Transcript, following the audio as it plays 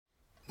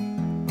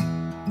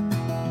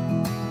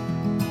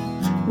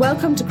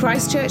Welcome to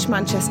Christ Church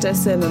Manchester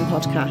Sermon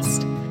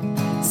Podcast.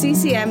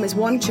 CCM is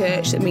one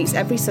church that meets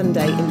every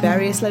Sunday in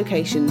various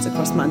locations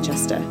across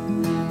Manchester.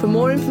 For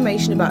more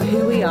information about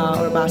who we are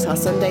or about our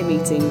Sunday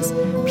meetings,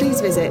 please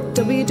visit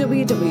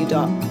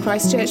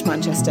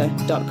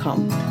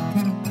www.christchurchmanchester.com.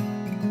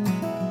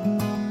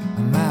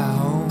 My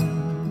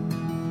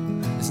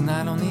home is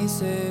not on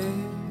this earth,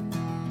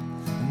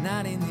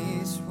 not in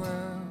this world.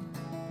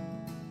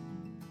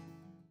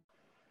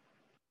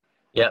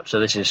 Yep, so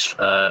this is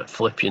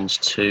Philippians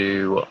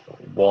 2,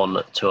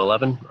 1 to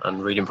 11,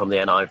 and reading from the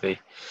NIV.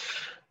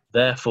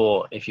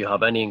 Therefore, if you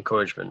have any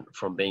encouragement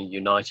from being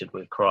united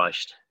with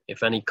Christ,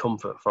 if any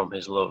comfort from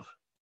his love,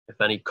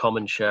 if any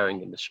common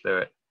sharing in the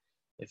Spirit,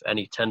 if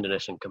any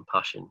tenderness and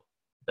compassion,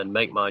 then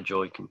make my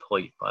joy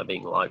complete by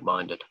being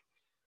like-minded,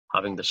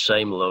 having the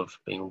same love,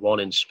 being one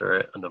in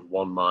spirit and of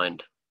one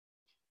mind.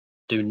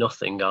 Do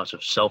nothing out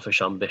of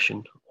selfish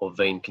ambition or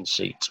vain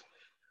conceit.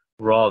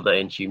 Rather,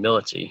 in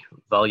humility,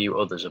 value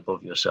others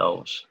above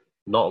yourselves,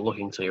 not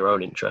looking to your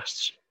own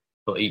interests,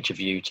 but each of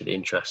you to the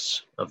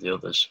interests of the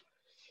others.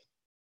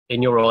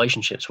 In your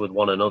relationships with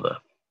one another,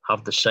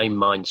 have the same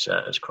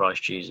mindset as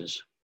Christ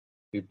Jesus,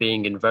 who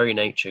being in very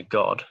nature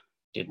God,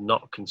 did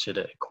not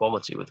consider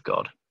equality with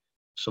God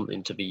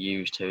something to be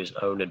used to his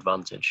own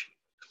advantage.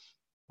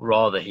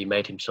 Rather, he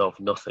made himself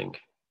nothing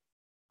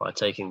by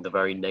taking the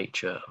very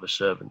nature of a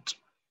servant,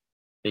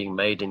 being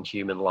made in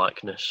human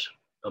likeness,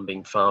 and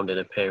being found in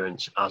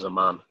appearance as a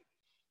man.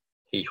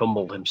 He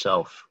humbled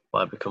himself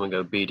by becoming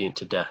obedient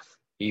to death,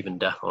 even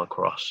death on a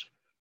cross.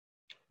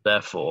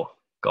 Therefore,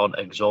 God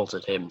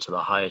exalted him to the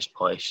highest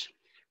place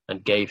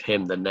and gave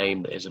him the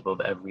name that is above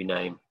every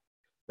name,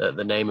 that at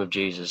the name of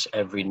Jesus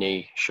every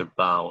knee should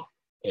bow,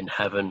 in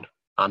heaven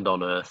and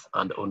on earth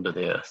and under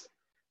the earth,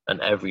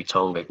 and every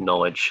tongue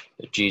acknowledge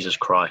that Jesus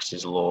Christ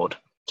is Lord,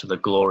 to the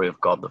glory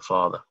of God the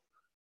Father.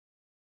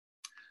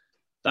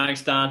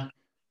 Thanks, Dan.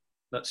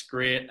 That's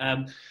great.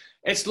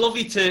 It's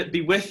lovely to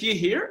be with you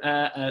here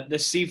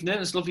this evening.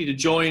 It's lovely to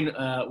join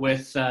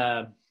with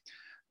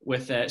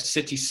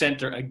City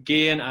Centre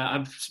again.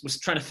 I was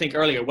trying to think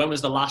earlier, when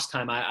was the last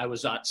time I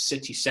was at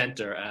City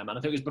Centre? And I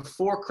think it was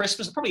before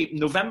Christmas, probably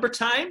November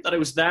time that I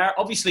was there.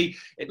 Obviously,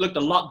 it looked a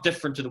lot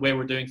different to the way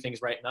we're doing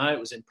things right now. It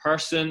was in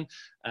person.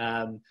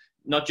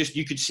 Not just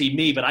you could see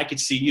me, but I could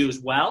see you as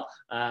well.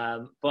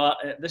 But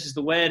this is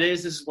the way it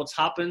is. This is what's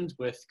happened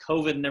with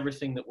COVID and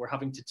everything, that we're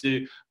having to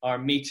do our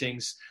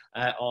meetings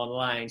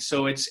online.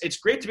 So it's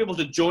great to be able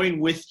to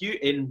join with you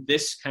in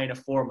this kind of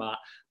format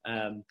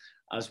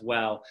as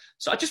well.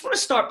 So I just want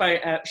to start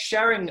by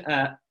sharing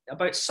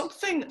about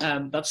something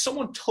that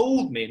someone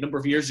told me a number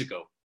of years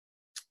ago.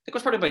 I think it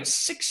was probably about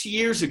 6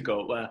 years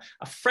ago.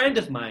 A friend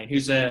of mine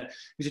who's a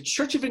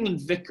Church of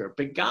England vicar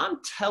began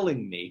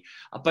telling me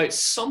about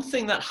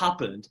something that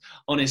happened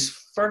on his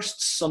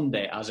first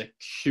Sunday as a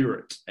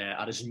curate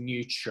at his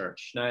new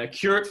church. Now, a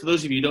curate, for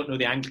those of you who don't know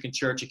the Anglican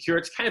Church, a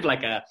curate's kind of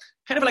like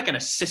an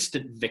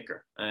assistant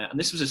vicar. And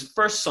this was his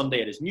first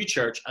Sunday at his new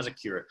church as a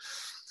curate.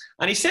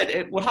 And he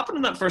said what happened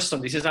on that first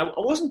Sunday. He says, I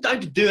wasn't down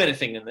to do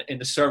anything in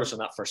the service on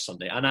that first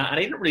Sunday, and I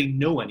didn't really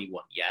know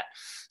anyone yet.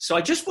 So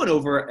I just went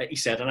over, he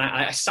said, and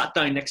I sat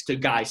down next to a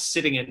guy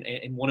sitting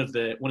in one of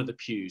the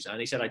pews. And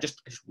he said, I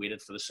just waited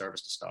for the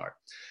service to start.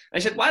 And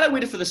I said, while I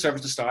waited for the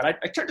service to start, I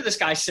turned to this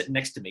guy sitting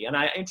next to me, and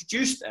I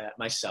introduced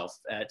myself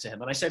to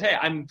him. And I said, hey,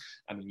 I'm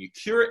a new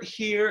curate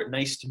here.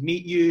 Nice to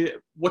meet you.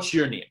 What's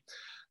your name?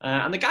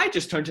 And the guy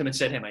just turned to him and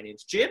said, hey, my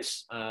name's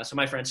James. So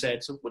my friend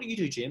said, so what do you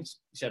do, James?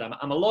 He said,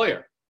 I'm a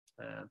lawyer.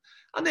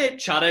 And they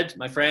chatted,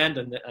 my friend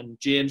and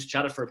James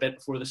chatted for a bit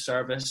before the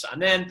service.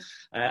 And then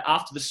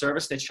after the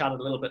service, they chatted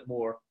a little bit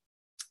more.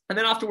 And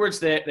then afterwards,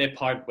 they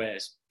parted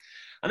ways.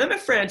 And then my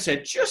friend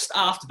said, just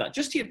after that,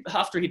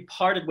 after he'd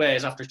parted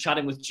ways, after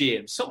chatting with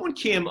James, someone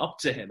came up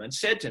to him and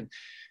said to him,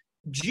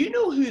 do you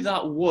know who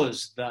that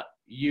was that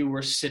you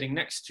were sitting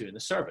next to in the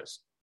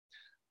service?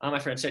 And my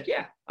friend said,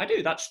 yeah, I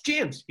do. That's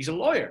James. He's a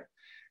lawyer.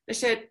 They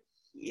said,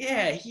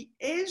 yeah, he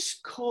is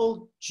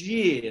called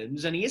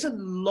James, and he is a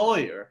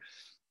lawyer,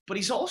 but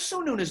he's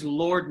also known as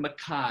Lord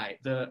Mackay,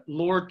 the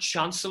Lord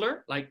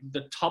Chancellor, like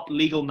the top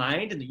legal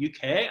mind in the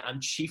UK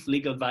and chief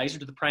legal advisor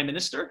to the Prime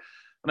Minister.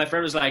 And my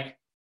friend was like,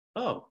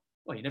 oh,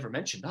 well, you never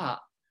mentioned that.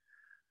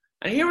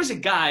 And here was a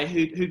guy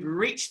who'd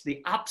reached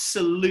the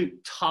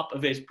absolute top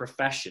of his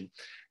profession.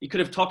 He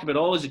could have talked about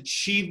all his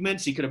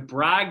achievements. He could have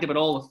bragged about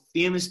all the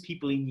famous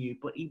people he knew,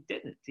 but he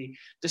didn't.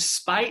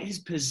 Despite his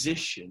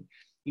position,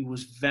 he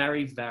was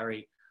very,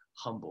 very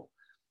humble.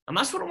 And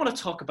that's what I want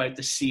to talk about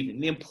this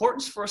evening, the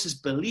importance for us as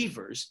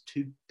believers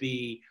to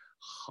be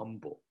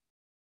humble.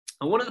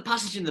 And one of the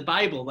passages in the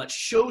Bible that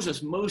shows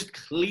us most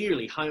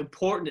clearly how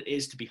important it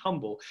is to be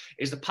humble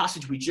is the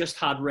passage we just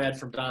had read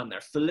from Dan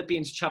there,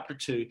 Philippians chapter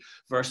 2,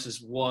 verses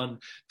 1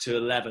 to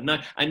 11.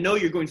 Now, I know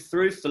you're going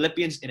through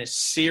Philippians in a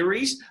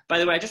series. By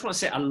the way, I just want to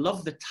say I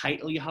love the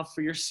title you have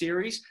for your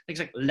series. Things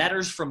like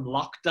Letters from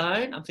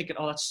Lockdown. I'm thinking,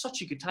 oh, that's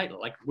such a good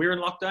title. Like, we're in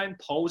lockdown,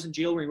 Paul was in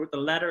jail when he wrote the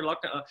letter,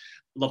 lockdown.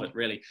 Love it,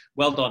 really.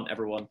 Well done,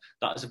 everyone.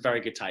 That is a very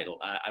good title.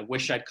 I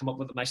wish I'd come up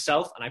with it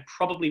myself, and I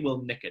probably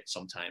will nick it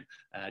sometime,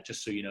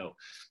 just so you know.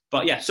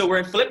 But yeah, so we're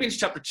in Philippians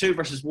chapter 2,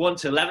 verses 1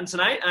 to 11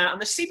 tonight.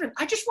 And this evening,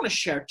 I just want to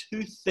share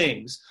two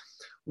things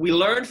we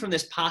learned from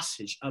this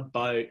passage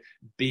about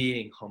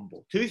being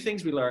humble. Two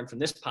things we learned from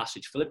this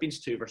passage, Philippians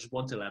 2, verses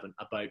 1 to 11,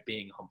 about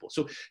being humble.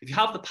 So if you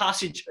have the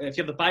passage, if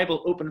you have the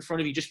Bible open in front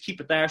of you, just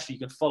keep it there so you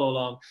can follow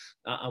along,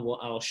 and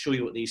I'll show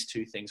you what these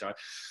two things are.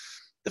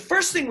 The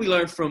first thing we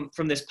learned from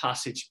this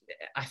passage,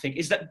 I think,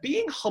 is that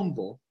being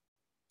humble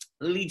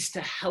leads to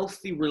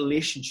healthy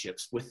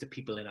relationships with the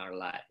people in our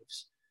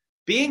lives.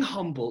 Being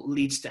humble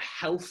leads to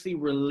healthy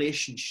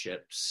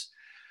relationships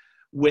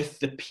with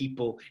the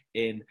people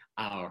in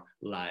our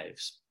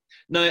lives.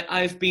 Now,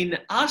 I've been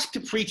asked to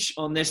preach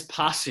on this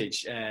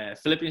passage,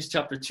 Philippians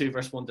chapter 2,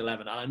 verse 1 to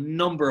 11, at a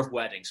number of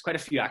weddings, quite a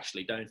few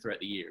actually, down throughout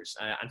the years.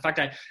 In fact,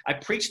 I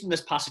preached on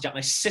this passage at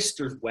my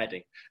sister's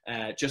wedding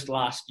just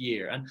last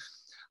year. And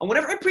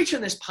whenever I preach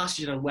on this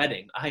passage at a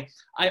wedding,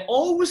 I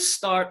always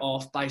start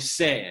off by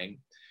saying,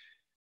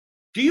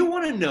 do you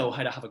want to know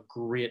how to have a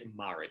great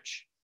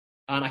marriage?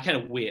 And I kind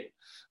of wait,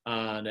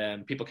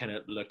 and people kind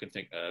of look and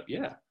think,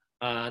 yeah.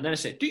 And then I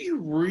say, do you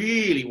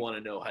really want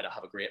to know how to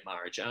have a great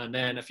marriage? And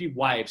then a few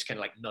wives kind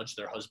of like nudge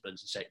their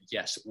husbands and say,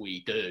 yes,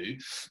 we do.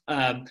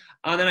 And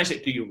then I say,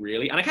 do you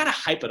really? And I kind of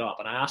hype it up,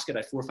 and I ask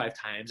it 4 or 5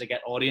 times. I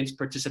get audience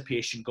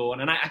participation going,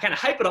 and I kind of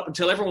hype it up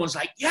until everyone's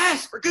like,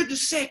 yes, for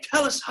goodness sake,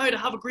 tell us how to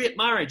have a great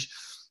marriage.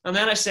 And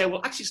then I say,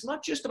 well, actually, it's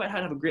not just about how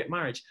to have a great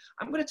marriage.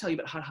 I'm going to tell you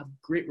about how to have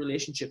great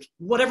relationships,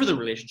 whatever the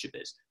relationship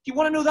is. Do you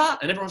want to know that?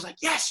 And everyone's like,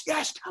 yes,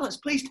 tell us,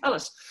 please tell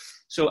us.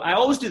 So I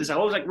always do this. I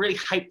always like really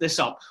hype this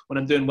up when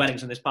I'm doing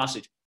weddings on this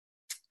passage.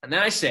 And then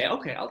I say,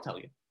 okay, I'll tell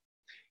you.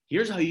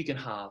 Here's how you can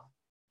have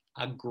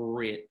a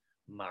great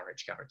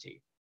marriage,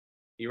 guaranteed.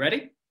 Are you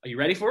ready? Are you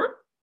ready for it?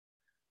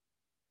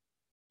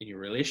 In your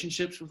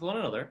relationships with one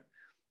another,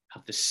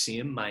 have the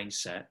same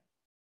mindset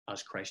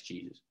as Christ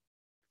Jesus.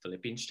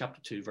 Philippians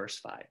chapter 2, verse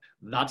 5.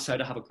 That's how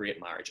to have a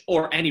great marriage,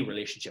 or any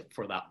relationship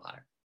for that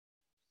matter.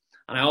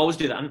 And I always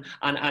do that.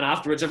 And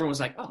afterwards, everyone's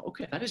like, oh,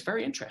 okay, that is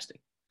very interesting.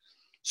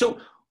 So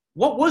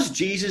what was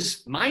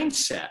Jesus'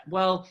 mindset?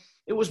 Well,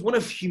 it was one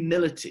of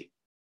humility.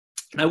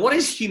 Now, what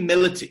is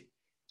humility?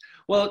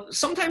 Well,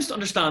 sometimes to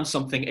understand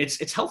something,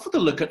 it's helpful to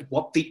look at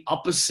what the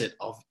opposite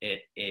of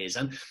it is.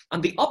 And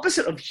the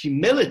opposite of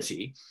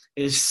humility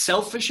is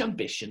selfish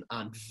ambition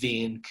and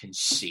vain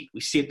conceit.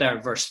 We see it there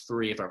in verse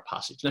 3 of our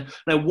passage.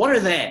 Now what are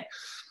they?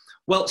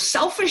 Well,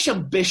 selfish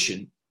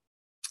ambition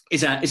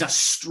is a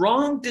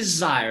strong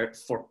desire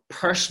for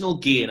personal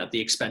gain at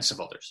the expense of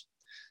others.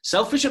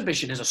 Selfish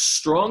ambition is a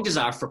strong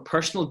desire for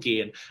personal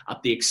gain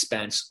at the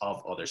expense of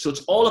others. So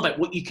it's all about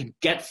what you can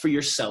get for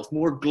yourself,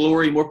 more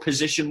glory, more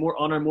position, more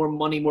honor, more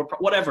money, more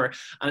whatever.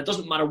 And it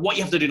doesn't matter what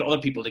you have to do to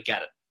other people to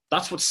get it.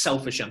 That's what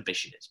selfish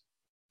ambition is.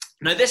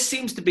 Now, this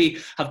seems to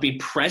have been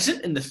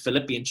present in the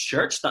Philippian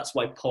church. That's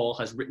why Paul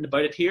has written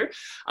about it here.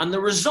 And the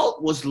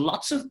result was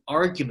lots of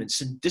arguments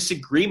and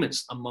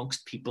disagreements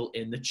amongst people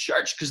in the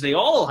church, because they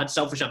all had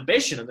selfish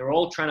ambition and they're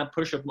all trying to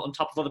push up on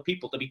top of other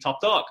people to be top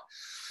dog.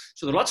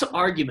 So there are lots of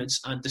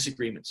arguments and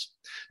disagreements.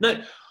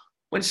 Now,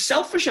 when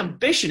selfish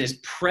ambition is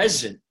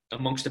present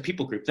amongst a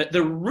people group, that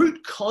the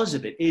root cause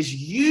of it is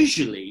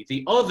usually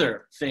the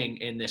other thing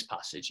in this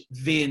passage,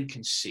 vain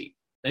conceit.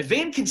 Now,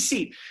 vain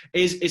conceit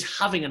is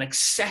having an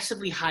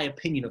excessively high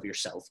opinion of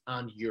yourself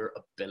and your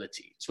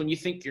ability. It's when you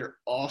think you're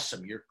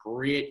awesome, you're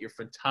great, you're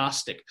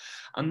fantastic.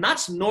 And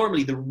that's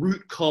normally the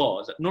root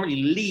cause that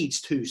normally leads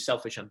to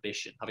selfish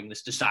ambition, having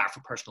this desire for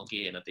personal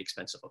gain at the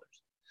expense of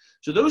others.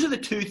 So those are the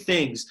two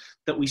things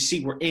that we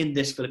see were in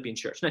this Philippian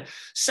church. Now,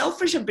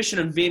 selfish ambition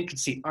and vain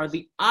conceit are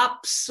the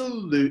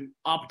absolute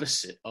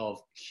opposite of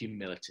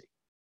humility.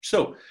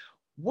 So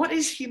what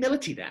is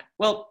humility then?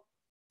 Well,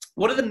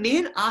 one of the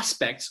main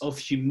aspects of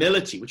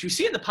humility, which we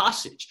see in the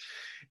passage,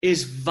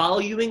 is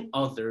valuing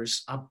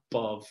others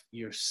above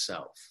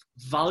yourself.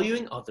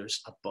 Valuing others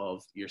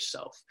above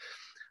yourself.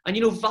 And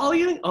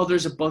valuing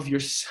others above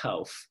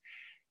yourself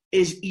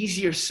is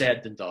easier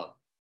said than done.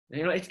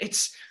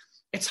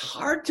 It's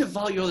hard to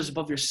value others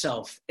above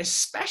yourself,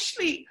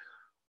 especially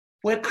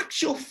when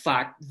actual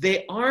fact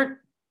they aren't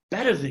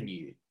better than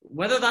you,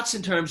 whether that's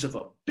in terms of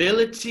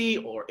ability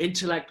or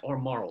intellect or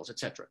morals,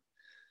 etc.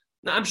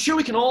 Now, I'm sure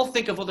we can all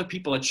think of other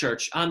people at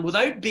church, and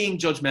without being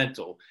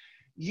judgmental,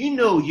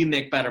 you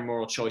make better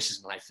moral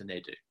choices in life than they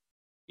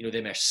do.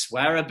 They may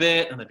swear a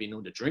bit and they've been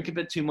known to drink a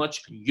bit too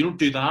much, and you don't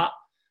do that.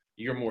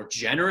 You're more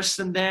generous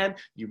than them.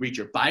 You read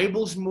your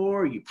Bibles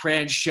more. You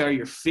pray and share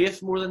your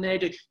faith more than they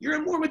do. You're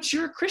a more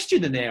mature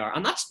Christian than they are.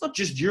 And that's not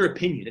just your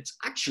opinion. It's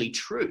actually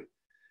true.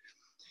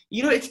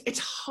 You know, it's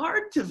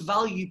hard to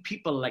value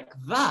people like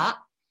that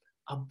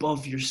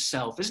above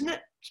yourself, isn't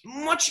it? It's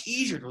much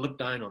easier to look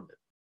down on them.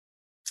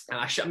 And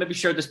I maybe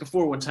shared this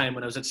before one time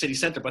when I was at City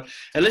Centre, but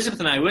Elizabeth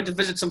and I went to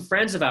visit some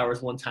friends of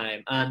ours one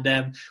time,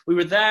 and we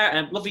were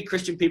there, lovely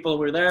Christian people,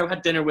 we were there, we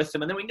had dinner with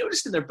them, and then we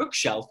noticed in their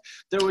bookshelf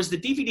there was the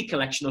DVD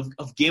collection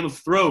of Game of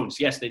Thrones.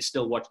 Yes, they'd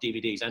still watch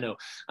DVDs, I know.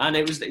 And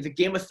it was the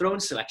Game of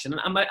Thrones selection,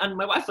 and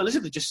my wife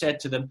Elizabeth just said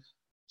to them,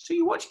 "So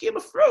you watch Game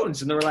of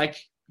Thrones?" And they were like,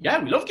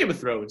 "Yeah, we love Game of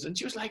Thrones." And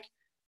she was like,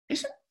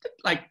 "Isn't it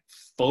like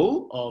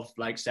full of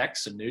like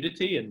sex and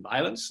nudity and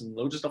violence and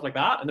loads of stuff like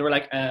that?" And they were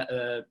like,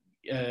 and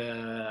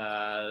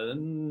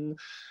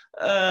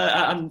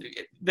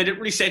they didn't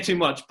really say too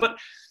much. But,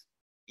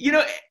 you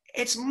know,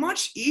 it's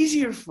much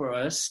easier for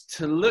us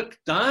to look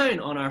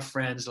down on our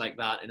friends like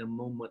that in a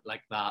moment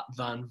like that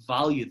than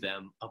value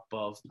them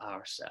above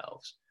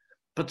ourselves.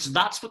 But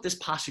that's what this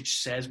passage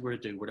says we're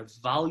to do. We're to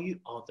value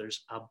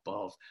others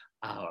above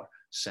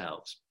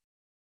ourselves.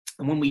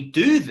 And when we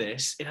do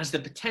this, it has the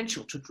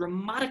potential to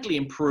dramatically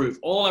improve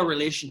all our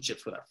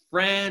relationships with our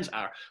friends,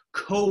 our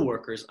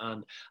co-workers,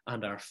 and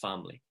our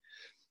family.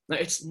 Now,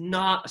 it's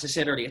not, as I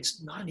said earlier,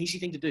 it's not an easy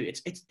thing to do.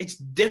 It's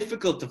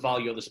difficult to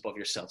value others above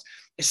yourselves,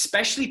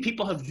 especially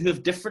people who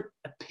have different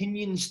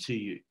opinions to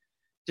you,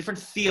 different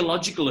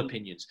theological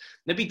opinions,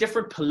 maybe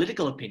different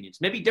political opinions,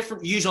 maybe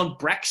different views on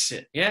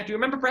Brexit. Yeah, do you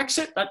remember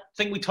Brexit? That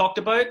thing we talked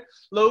about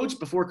loads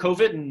before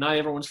COVID and now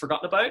everyone's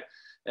forgotten about?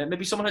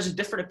 Maybe someone has a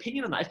different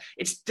opinion on that.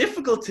 It's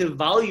difficult to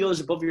value those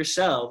above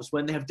yourselves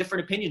when they have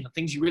different opinions on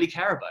things you really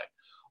care about.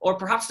 Or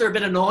perhaps they're a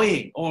bit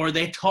annoying or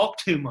they talk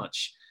too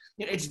much.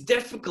 You know, it's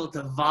difficult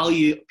to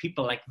value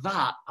people like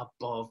that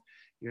above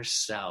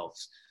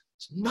yourselves.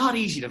 It's not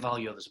easy to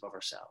value others above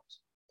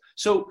ourselves.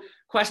 So,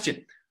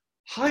 question,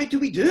 how do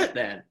we do it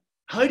then?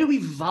 How do we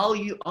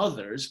value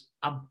others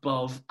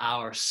above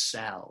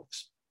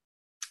ourselves?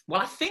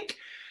 Well, I think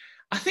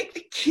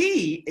the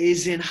key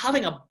is in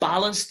having a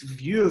balanced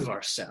view of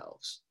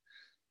ourselves.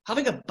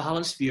 Having a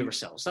balanced view of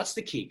ourselves, that's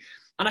the key.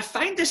 And I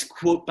find this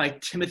quote by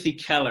Timothy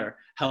Keller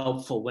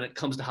helpful when it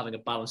comes to having a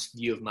balanced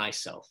view of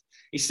myself.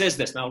 He says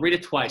this, and I'll read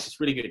it twice, it's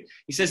really good.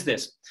 He says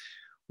this,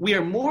 "We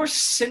are more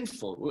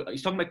sinful,"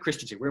 he's talking about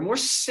Christians here, "we're more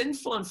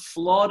sinful and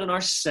flawed in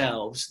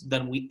ourselves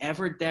than we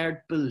ever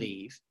dared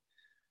believe.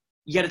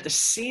 Yet at the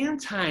same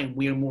time,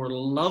 we are more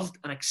loved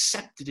and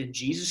accepted in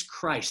Jesus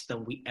Christ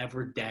than we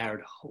ever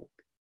dared hope."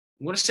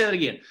 I'm going to say that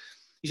again.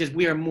 He says,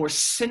 "We are more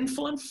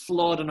sinful and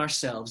flawed in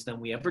ourselves than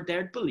we ever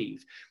dared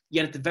believe.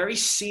 Yet at the very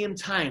same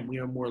time, we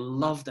are more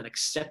loved and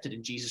accepted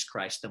in Jesus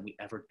Christ than we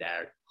ever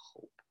dared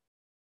hope."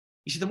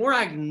 You see, the more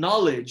I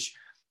acknowledge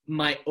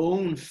my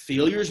own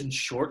failures and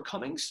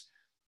shortcomings,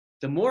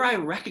 the more I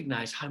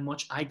recognize how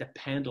much I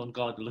depend on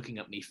God looking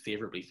at me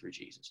favorably through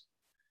Jesus.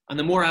 And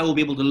the more I will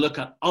be able to look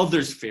at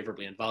others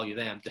favorably and value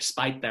them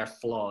despite their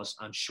flaws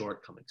and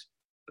shortcomings,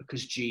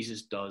 because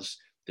Jesus does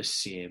the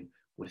same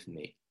with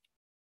me.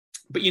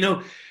 But you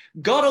know,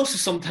 God also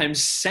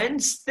sometimes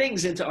sends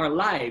things into our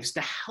lives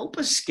to help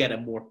us get a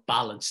more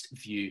balanced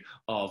view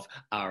of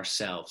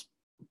ourselves.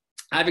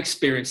 I've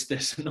experienced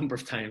this a number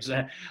of times.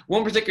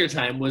 One particular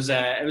time was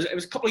it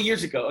was a couple of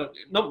years ago.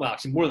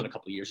 Actually more than a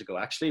couple of years ago.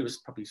 Actually, it was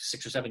probably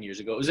 6 or 7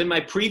 years ago. It was in my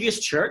previous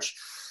church,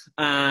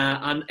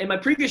 and in my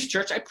previous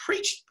church, I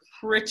preached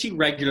pretty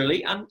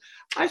regularly, and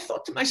I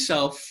thought to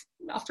myself,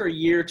 after a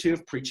year or two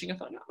of preaching, I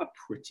thought, I'm a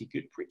pretty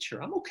good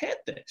preacher. I'm okay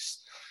at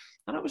this.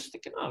 And I was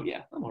thinking, oh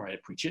yeah, I'm all right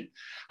at preaching.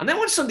 And then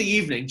one Sunday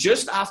evening,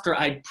 just after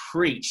I'd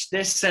preached,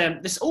 this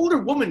older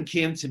woman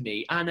came to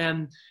me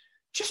and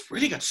just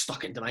really got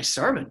stuck into my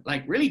sermon,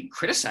 like really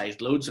criticized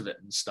loads of it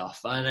and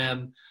stuff.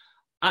 And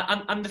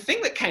the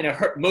thing that kind of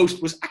hurt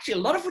most was actually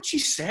a lot of what she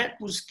said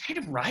was kind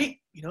of right.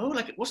 You know,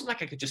 like it wasn't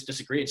like I could just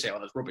disagree and say, oh,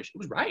 that's rubbish. It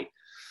was right.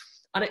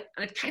 And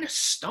it kind of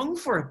stung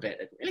for a bit.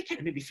 It really kind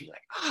of made me feel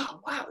like, oh,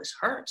 wow, this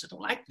hurts. I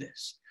don't like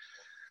this.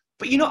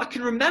 But, you know, I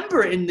can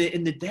remember in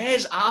the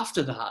days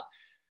after that,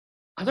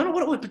 I don't know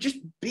what it was, but just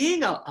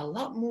being a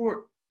lot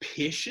more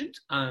patient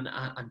and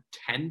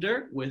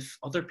tender with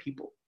other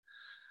people.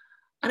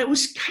 And it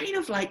was kind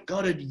of like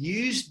God had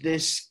used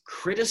this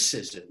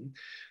criticism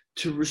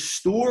to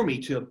restore me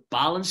to a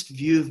balanced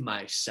view of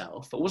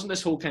myself. It wasn't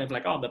this whole kind of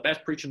like, oh, I'm the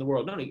best preacher in the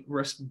world. No, a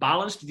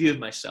balanced view of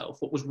myself,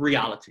 what was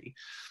reality.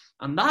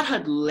 And that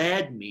had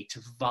led me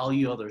to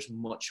value others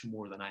much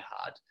more than I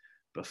had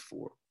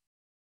before.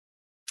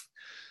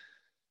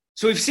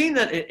 So we've seen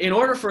that in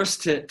order for us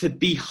to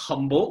be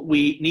humble,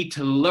 we need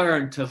to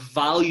learn to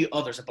value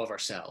others above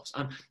ourselves.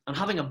 And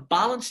having a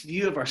balanced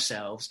view of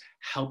ourselves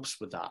helps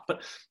with that.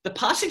 But the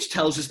passage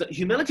tells us that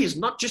humility is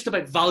not just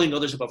about valuing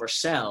others above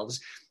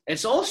ourselves.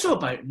 It's also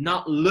about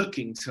not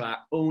looking to our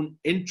own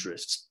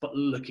interests, but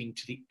looking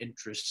to the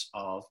interests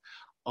of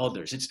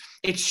others.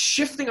 It's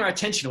shifting our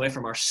attention away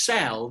from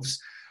ourselves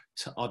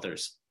to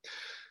others.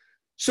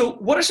 So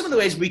what are some of the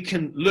ways we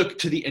can look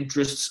to the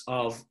interests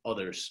of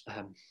others?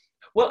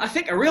 Well, I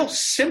think a real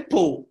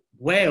simple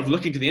way of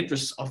looking to the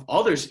interests of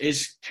others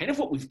is kind of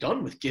what we've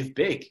done with Give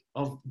Big,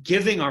 of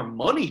giving our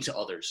money to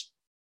others.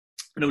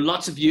 I know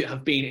lots of you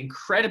have been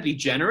incredibly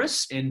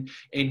generous in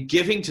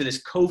giving to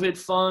this COVID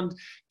fund,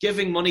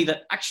 giving money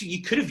that actually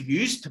you could have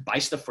used to buy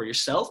stuff for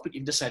yourself, but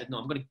you've decided, no,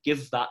 I'm going to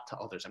give that to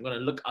others. I'm going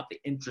to look at the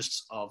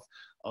interests of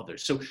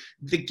others. So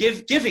the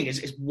giving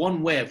is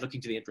one way of looking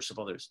to the interests of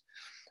others.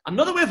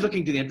 Another way of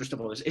looking to the interest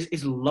of others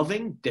is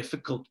loving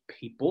difficult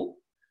people.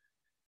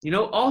 You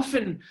know,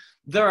 often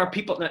there are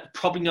people, that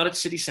probably not at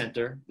City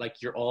Centre,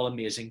 like you're all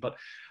amazing, but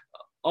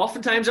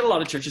oftentimes in a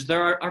lot of churches,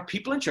 there are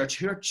people in church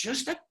who are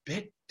just a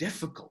bit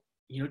difficult,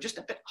 you know, just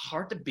a bit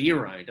hard to be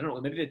around. I don't know,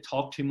 maybe they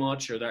talk too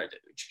much, or they're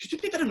just a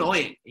bit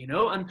annoying, you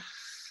know. And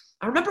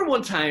I remember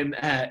one time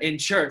in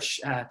church,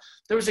 there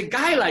was a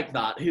guy like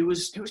that who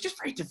was just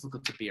very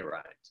difficult to be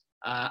around.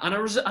 And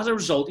as a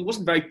result, he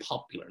wasn't very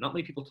popular. Not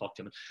many people talked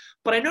to him.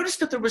 But I noticed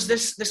that there was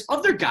this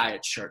other guy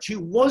at church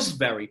who was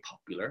very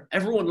popular.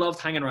 Everyone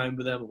loved hanging around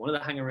with him and wanted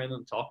to hang around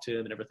and talk to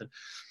him and everything.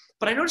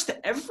 But I noticed that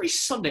every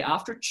Sunday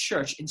after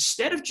church,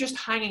 instead of just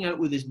hanging out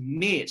with his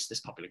mates, this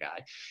popular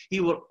guy,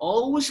 he would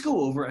always go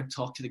over and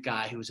talk to the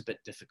guy who was a bit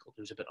difficult,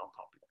 who was a bit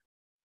unpopular.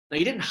 Now,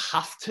 he didn't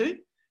have to,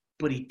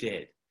 but he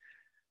did.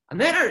 And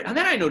then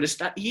I noticed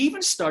that he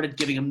even started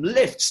giving him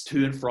lifts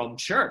to and from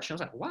church. I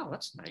was like, wow,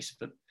 that's nice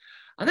of him.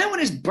 And then when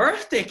his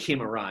birthday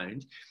came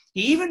around,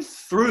 he even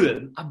threw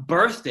him a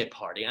birthday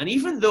party. And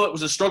even though it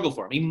was a struggle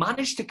for him, he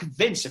managed to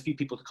convince a few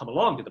people to come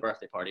along to the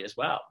birthday party as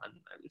well. And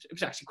it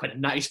was actually quite a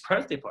nice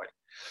birthday party.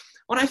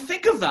 When I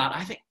think of that,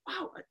 I think,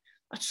 wow,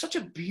 that's such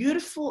a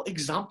beautiful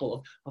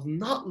example of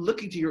not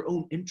looking to your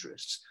own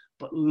interests,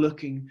 but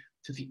looking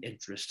to the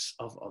interests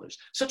of others.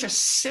 Such a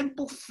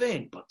simple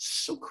thing, but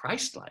so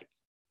Christ-like.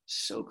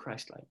 So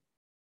Christ-like.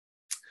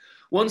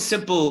 One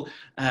simple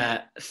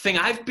thing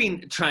I've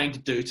been trying to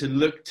do to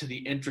look to the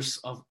interests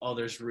of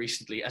others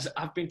recently is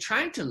I've been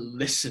trying to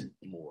listen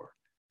more.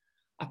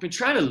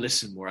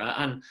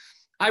 And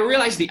I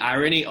realize the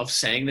irony of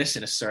saying this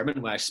in a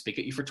sermon where I speak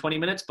at you for 20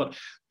 minutes, but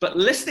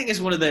listening is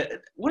one of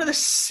the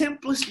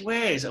simplest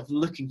ways of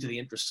looking to the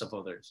interests of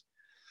others.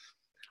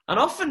 And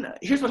often,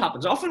 here's what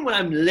happens. Often when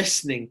I'm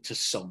listening to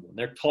someone,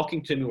 they're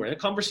talking to me, we're in a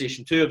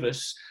conversation, two of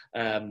us,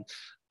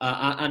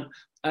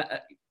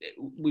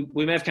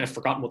 we may have kind of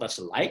forgotten what that's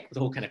like, the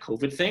whole kind of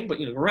COVID thing, but,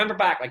 you know, remember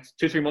back like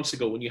 2-3 months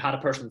ago when you had a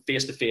person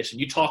face to face and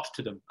you talked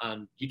to them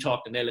and you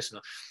talked and they listened.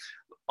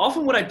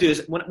 Often what I do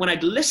is when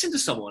I'd listen to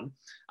someone,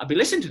 I'd be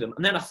listening to them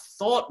and then a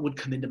thought would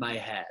come into my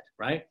head,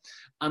 right?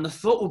 And the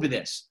thought would be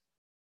this: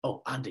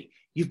 oh, Andy,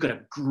 you've got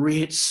a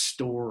great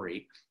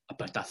story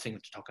about that thing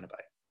that you're talking about.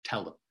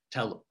 Tell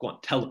them, go on,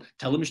 tell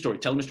them your story,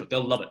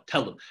 they'll love it,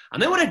 tell them.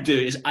 And then what I'd do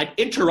is I'd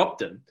interrupt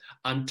them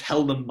and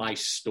tell them my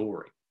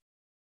story.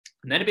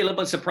 And then I'd be a little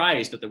bit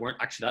surprised that they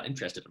weren't actually that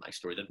interested in my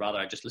story, that rather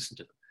I just listened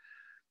to them.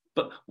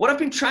 But what I've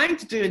been trying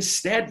to do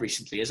instead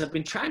recently is I've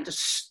been trying to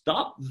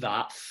stop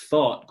that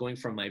thought going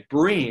from my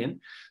brain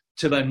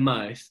to my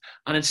mouth.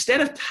 And instead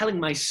of telling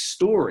my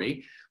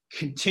story,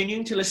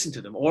 continuing to listen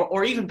to them,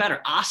 or even better,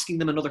 asking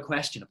them another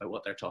question about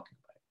what they're talking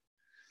about.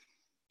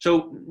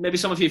 So maybe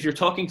some of you, if you're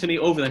talking to me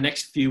over the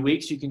next few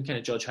weeks, you can kind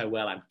of judge how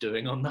well I'm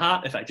doing on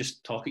that. If I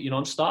just talk at you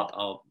nonstop,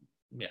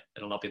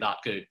 it'll not be that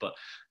good, but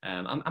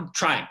I'm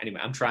trying anyway.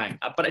 I'm trying,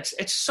 but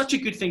it's such a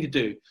good thing to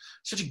do,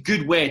 such a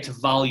good way to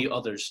value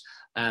others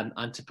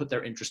and to put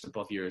their interest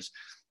above yours.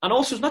 And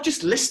also, it's not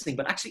just listening,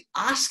 but actually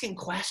asking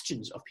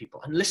questions of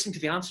people and listening to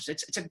the answers.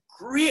 It's a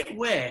great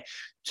way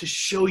to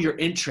show you're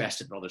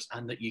interested in others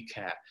and that you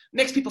care. It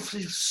makes people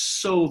feel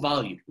so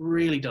valued,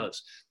 really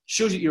does.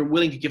 Shows that you're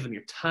willing to give them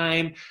your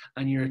time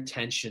and your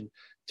attention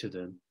to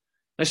them.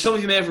 Now, some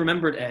of you may have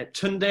remembered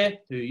Tunde,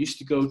 who used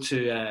to go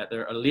to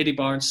a Lady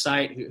Barnes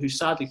site, who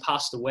sadly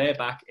passed away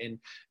back in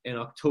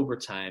October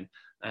time,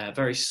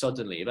 very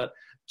suddenly. But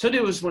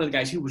Tunde was one of the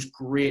guys who was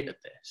great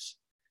at this.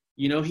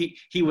 You know,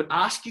 he would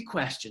ask you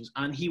questions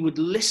and he would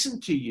listen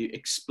to you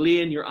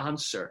explain your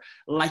answer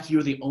like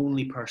you're the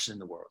only person in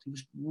the world. He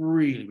was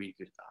really, really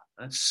good at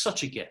that. And it's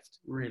such a gift,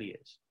 it really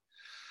is.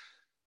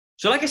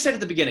 So like I said at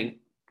the beginning,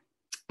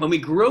 when we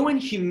grow in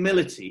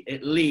humility,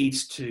 it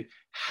leads to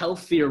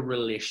healthier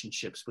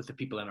relationships with the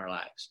people in our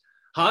lives.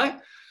 How?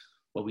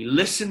 Well, we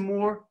listen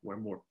more, we're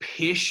more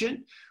patient.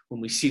 When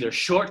we see their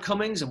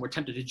shortcomings and we're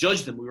tempted to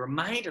judge them, we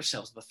remind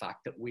ourselves of the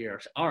fact that we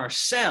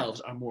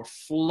ourselves are more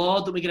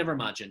flawed than we could ever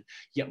imagine,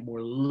 yet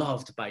more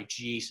loved by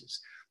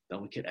Jesus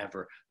than we could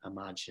ever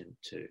imagine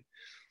too.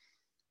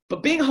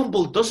 But being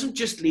humble doesn't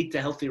just lead to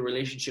healthy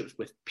relationships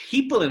with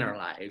people in our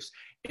lives,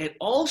 it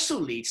also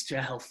leads to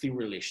a healthy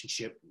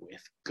relationship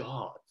with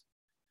God.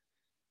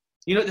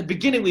 You know, at the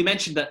beginning, we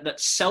mentioned that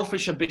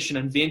selfish ambition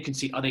and vain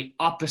conceit are the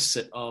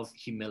opposite of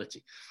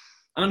humility.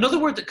 And another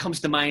word that comes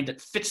to mind that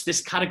fits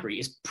this category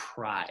is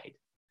pride.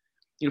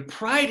 You know,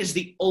 pride is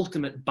the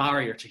ultimate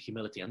barrier to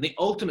humility and the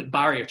ultimate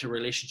barrier to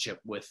relationship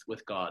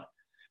with God.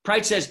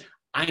 Pride says,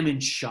 I'm in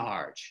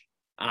charge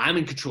and I'm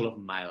in control of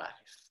my life.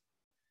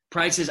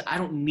 Pride says, I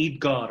don't need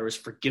God or his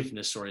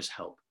forgiveness or his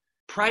help.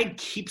 Pride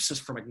keeps us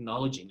from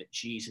acknowledging that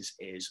Jesus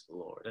is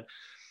Lord.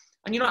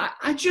 And you know,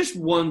 I just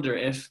wonder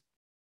if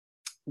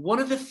one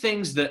of the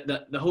things that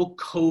the whole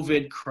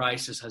COVID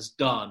crisis has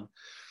done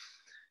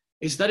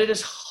is that it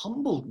has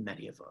humbled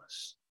many of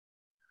us.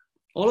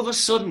 All of a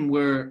sudden,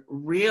 we're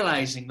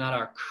realizing that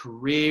our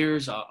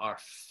careers, our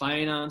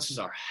finances,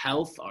 our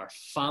health, our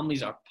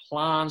families, our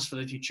plans for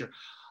the future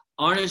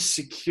aren't as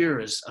secure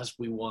as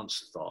we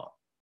once thought.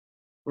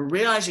 We're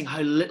realizing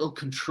how little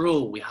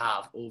control we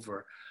have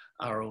over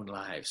our own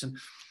lives. And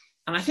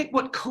I think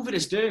what COVID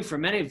is doing for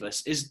many of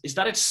us is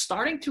that it's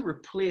starting to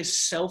replace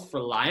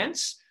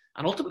self-reliance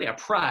and ultimately our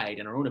pride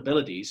in our own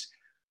abilities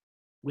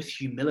with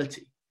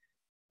humility,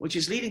 which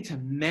is leading to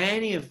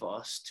many of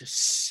us to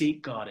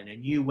seek God in a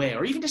new way,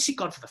 or even to seek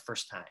God for the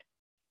first time.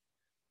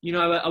 You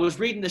know, I was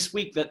reading this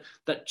week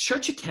that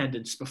church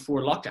attendance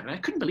before lockdown, and I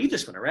couldn't believe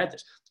this when I read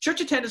this,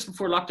 church attendance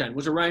before lockdown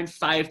was around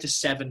 5 to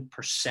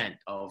 7%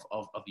 of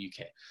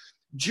UK.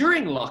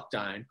 During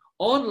lockdown,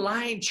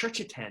 online church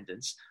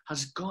attendance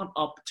has gone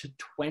up to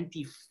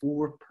 24%.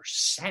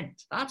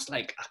 That's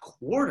like a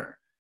quarter.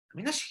 I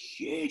mean, that's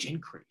a huge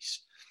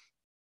increase.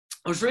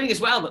 I was reading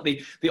as well that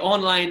the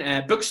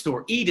online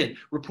bookstore, Eden,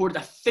 reported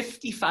a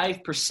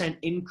 55%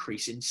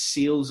 increase in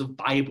sales of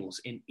Bibles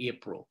in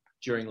April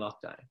during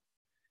lockdown.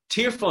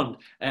 Tear Fund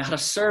had a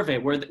survey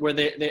where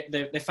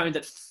they found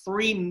that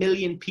 3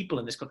 million people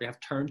in this country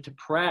have turned to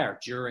prayer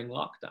during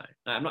lockdown.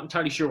 Now, I'm not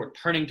entirely sure what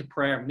turning to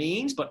prayer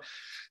means, but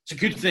it's a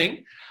good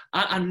thing.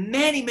 And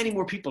many, many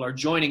more people are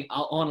joining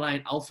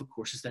online Alpha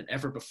courses than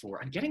ever before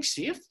and getting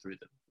saved through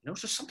them. You know,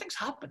 so something's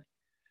happening.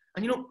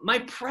 And, you know, my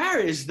prayer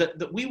is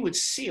that we would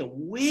see a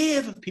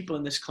wave of people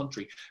in this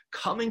country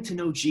coming to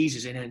know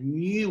Jesus in a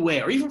new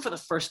way, or even for the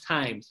first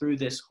time through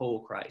this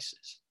whole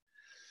crisis.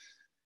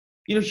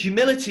 You know,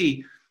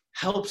 humility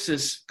helps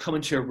us come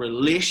into a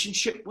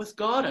relationship with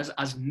God,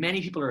 as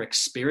many people are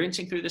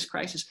experiencing through this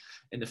crisis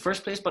in the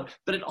first place, but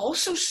it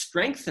also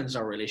strengthens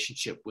our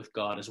relationship with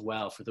God as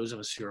well for those of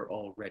us who are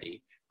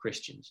already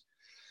Christians.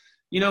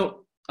 You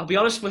know, I'll be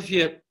honest with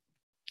you,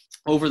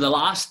 over the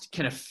last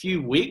kind of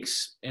few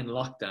weeks in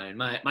lockdown,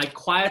 my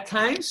quiet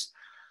times,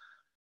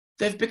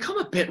 they've become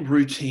a bit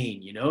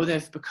routine, you know,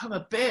 they've become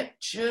a bit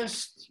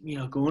just, you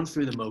know, going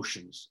through the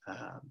motions.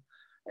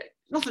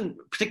 Nothing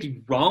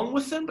particularly wrong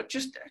with them, but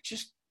just a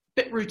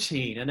bit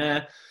routine.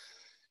 And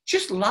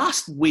just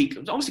last week, it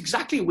was almost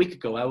exactly a week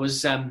ago, I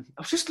was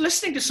just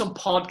listening to some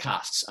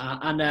podcasts,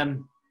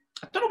 and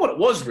I don't know what it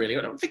was really.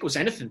 I don't think it was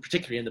anything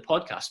particularly in the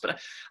podcast, but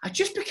I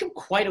just became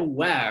quite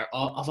aware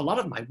of a lot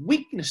of my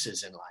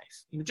weaknesses in life.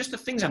 You know, just the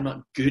things I'm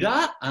not good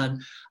at,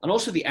 and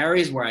also the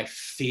areas where I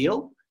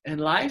fail in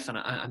life, and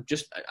I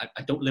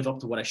don't live up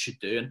to what I should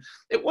do. And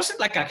it wasn't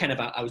like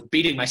I was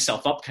beating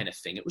myself up kind of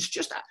thing. It was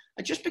just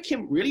I just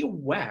became really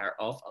aware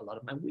of a lot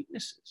of my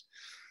weaknesses.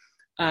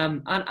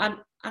 And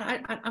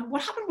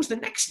what happened was the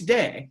next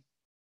day,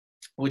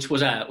 which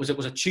was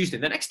a Tuesday.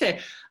 The next day,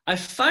 I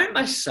found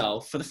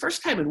myself, for the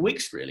first time in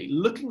weeks really,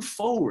 looking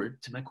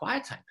forward to my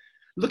quiet time,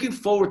 looking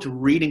forward to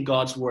reading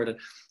God's word.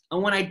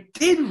 And when I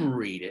did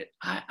read it,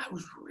 I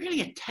was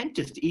really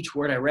attentive to each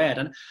word I read,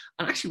 and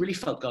actually really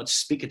felt God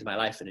speaking to my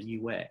life in a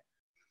new way.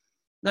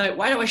 Now,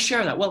 why do I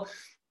share that? Well,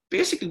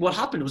 basically what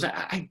happened was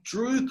I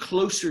drew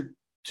closer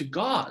to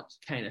God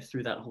kind of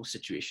through that whole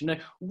situation. Now,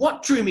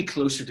 what drew me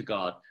closer to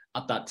God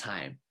at that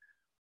time?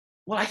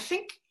 Well, I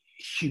think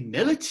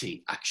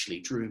humility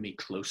actually drew me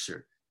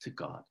closer to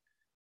God.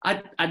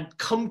 I'd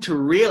come to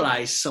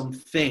realize some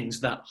things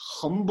that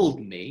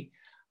humbled me,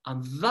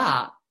 and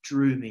that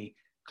drew me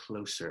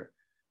closer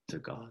to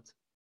God.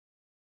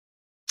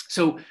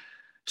 So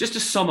just to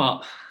sum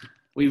up,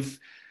 we've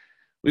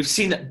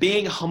seen that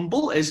being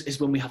humble is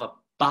when we have a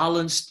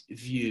balanced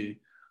view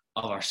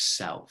of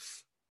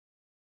ourselves.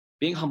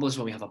 Being humble is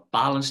when we have a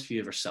balanced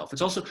view of ourselves.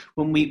 It's also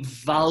when we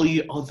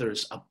value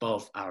others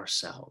above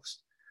ourselves.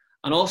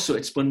 And also,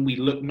 it's when we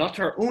look not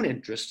to our own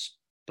interests,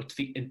 but to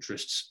the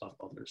interests of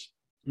others.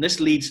 And this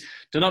leads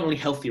to not only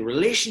healthy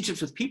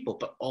relationships with people,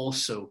 but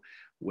also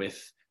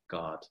with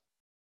God.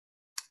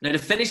 Now, to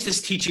finish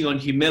this teaching on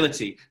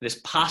humility, this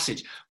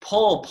passage,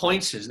 Paul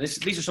points us, and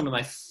these are some of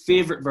my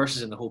favorite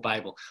verses in the whole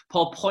Bible.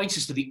 Paul points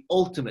us to the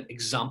ultimate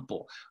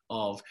example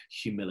of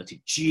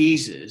humility,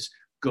 Jesus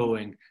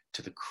going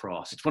to the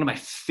cross. It's one of my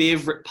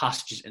favorite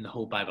passages in the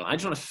whole Bible. I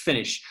just want to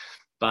finish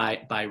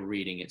by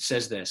reading. It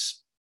says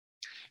this: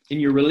 in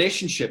your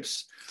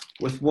relationships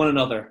with one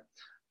another,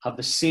 have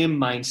the same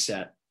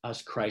mindset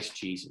as Christ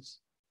Jesus,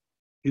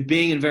 who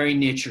being in very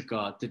nature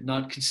God, did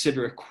not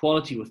consider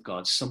equality with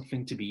God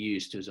something to be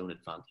used to his own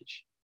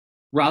advantage.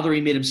 Rather,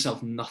 he made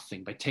himself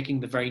nothing by taking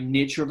the very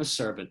nature of a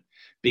servant,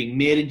 being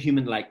made in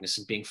human likeness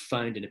and being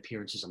found in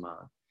appearance as a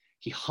man.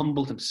 He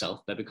humbled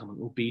himself by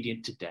becoming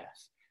obedient to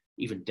death,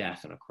 even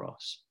death on a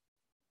cross.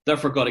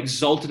 Therefore, God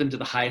exalted him to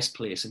the highest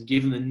place and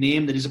gave him the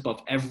name that is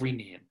above every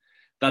name,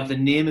 that at the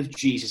name of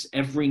Jesus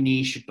every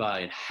knee should bow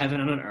in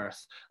heaven and on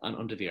earth and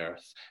under the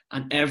earth,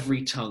 and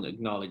every tongue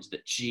acknowledge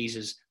that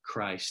Jesus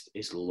Christ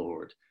is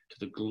Lord, to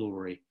the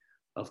glory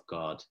of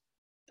God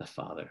the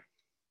Father.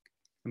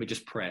 Let me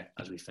just pray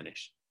as we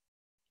finish.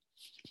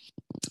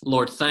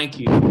 Lord, thank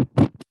you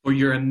for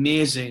your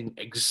amazing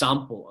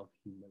example of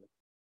humility.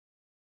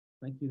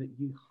 Thank you that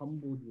you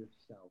humbled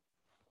yourself,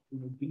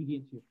 being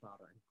obedient to your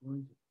Father and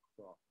going to the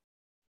cross,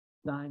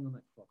 dying on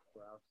that cross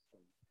for our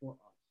sin, for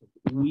us, so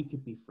that we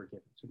could be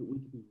forgiven, so that we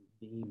could be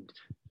redeemed,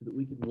 so that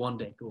we could one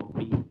day go and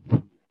be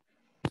in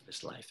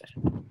this life.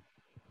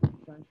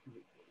 Thank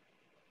you.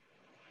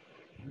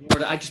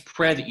 Lord, I just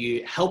pray that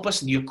you help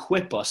us and you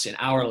equip us in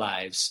our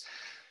lives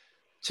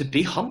to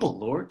be humble,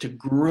 Lord, to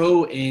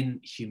grow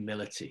in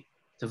humility,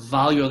 to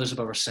value others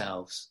above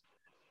ourselves,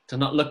 to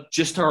not look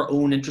just to our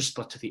own interests,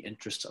 but to the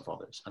interests of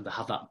others, and to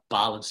have that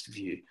balanced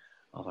view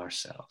of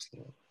ourselves,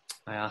 Lord.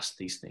 I ask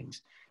these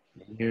things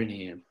in your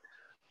name.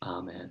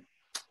 Amen.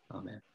 Amen.